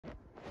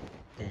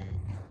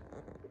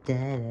Da,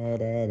 da,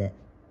 da, da.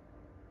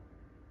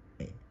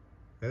 Wait,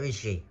 where is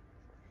she?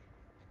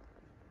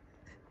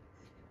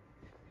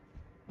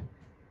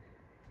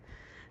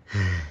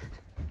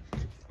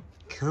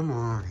 Come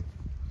on.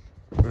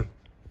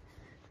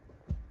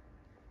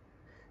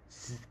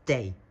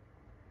 Stay.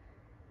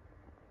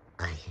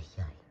 Ay,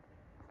 ay,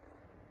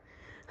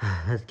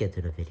 ay. Let's get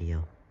to the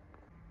video.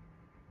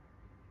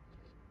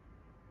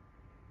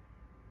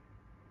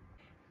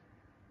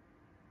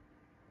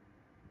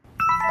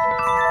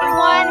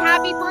 Everyone,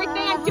 happy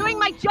birthday. I'm doing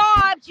my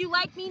job. Do you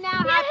like me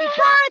now? Happy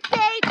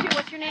birthday to,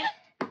 what's your name?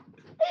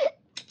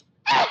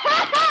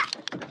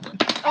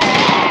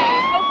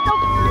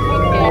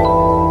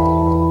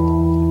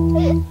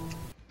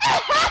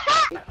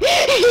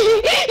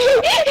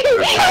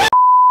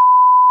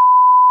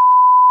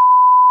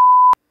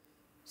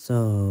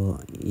 So,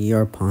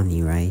 you're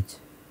Pomni, right?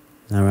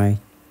 Is that right?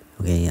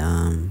 Okay,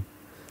 let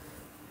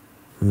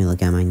me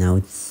look at my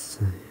notes.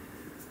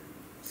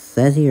 It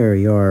says here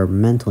you're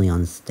mentally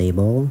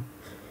unstable.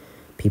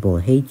 People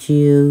hate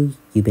you.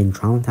 You've been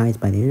traumatized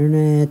by the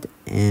internet.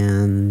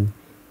 And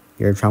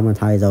you're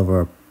traumatized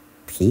over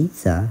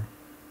pizza.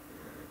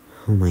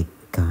 Oh my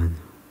god.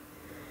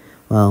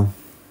 Well,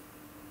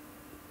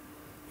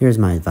 here's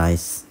my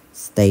advice.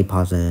 Stay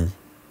positive.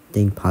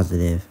 Think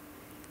positive.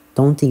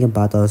 Don't think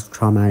about those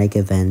traumatic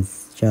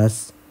events.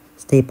 Just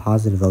stay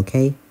positive,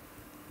 okay?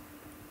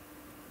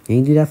 Can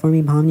you do that for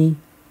me, Pomni?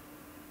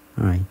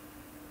 Alright.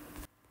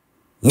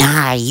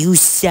 Nah, you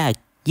suck.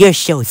 Your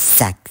show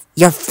sucks.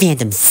 Your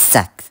fandom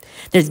sucks.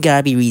 There's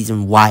gotta be a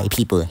reason why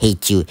people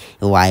hate you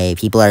and why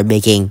people are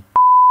making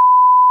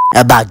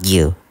about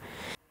you.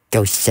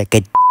 Go suck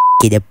a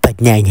in a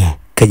banana,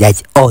 cause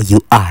that's all you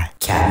are.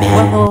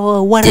 Catman.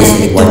 Whoa, what This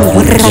did is I what do? you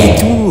What did I get.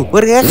 do?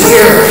 What did I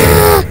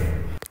do?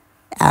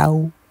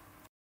 Ow.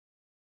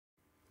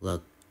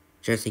 Look,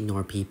 just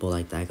ignore people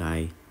like that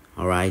guy,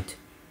 alright?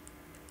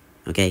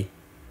 Okay?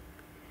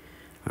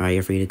 Alright,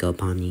 you're free to go,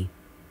 Pomni.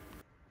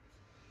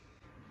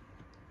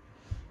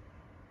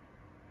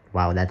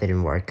 Wow, that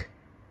didn't work.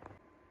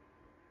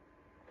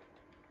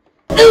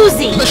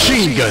 Uzi!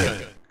 Machine gun.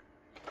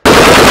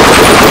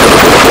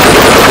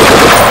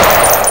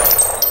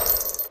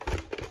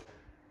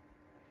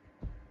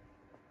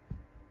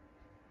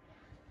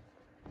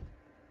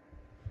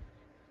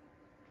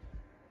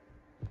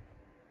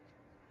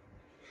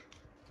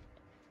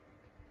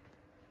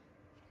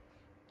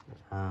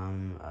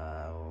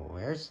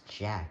 Where's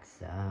Jax?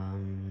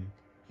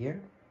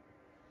 Here?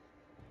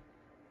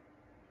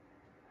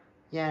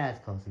 Yeah,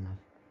 that's close enough.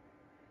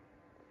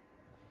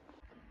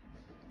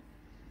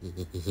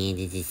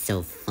 This is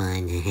so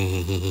fun. Yeah,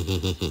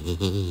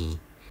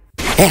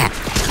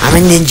 I'm a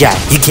ninja.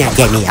 You can't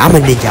get me. I'm a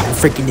ninja. I'm a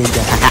freaking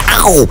ninja.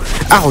 Ow!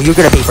 Ow, you're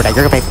gonna pay for that.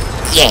 You're gonna pay for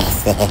that.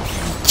 Yes!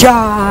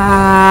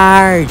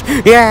 Charge!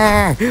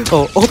 Yeah!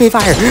 Oh, open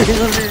fire!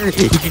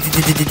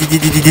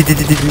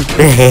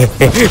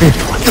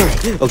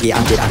 Okay,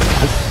 I'm good.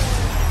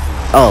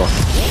 Oh.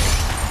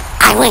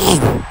 I win!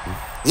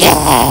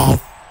 Yes!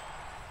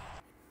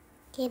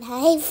 Can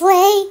I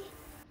play?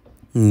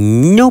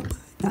 Nope.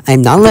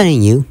 I'm not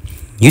letting you.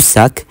 You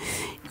suck.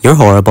 You're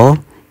horrible.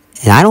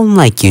 And I don't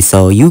like you,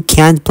 so you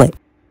can't play.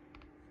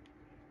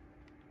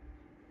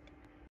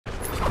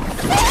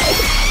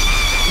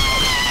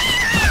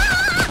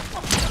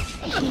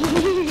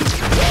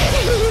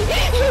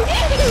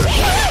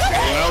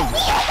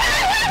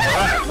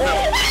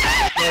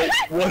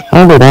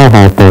 How did that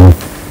happen?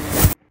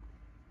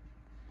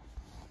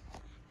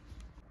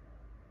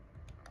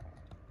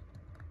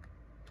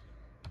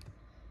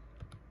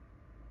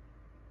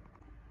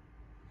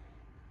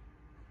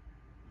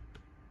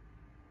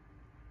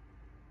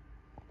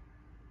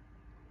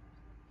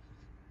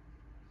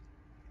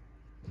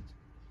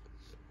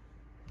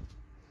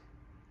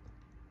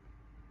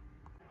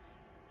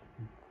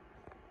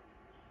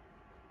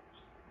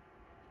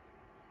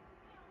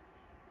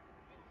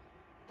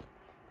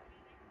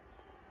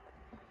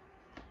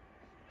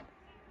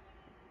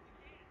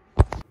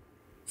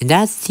 And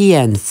that's the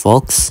end,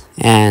 folks.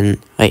 And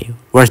wait,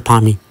 where's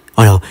Pomni?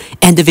 Oh no,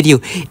 end the video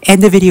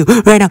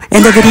right now,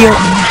 end the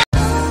video.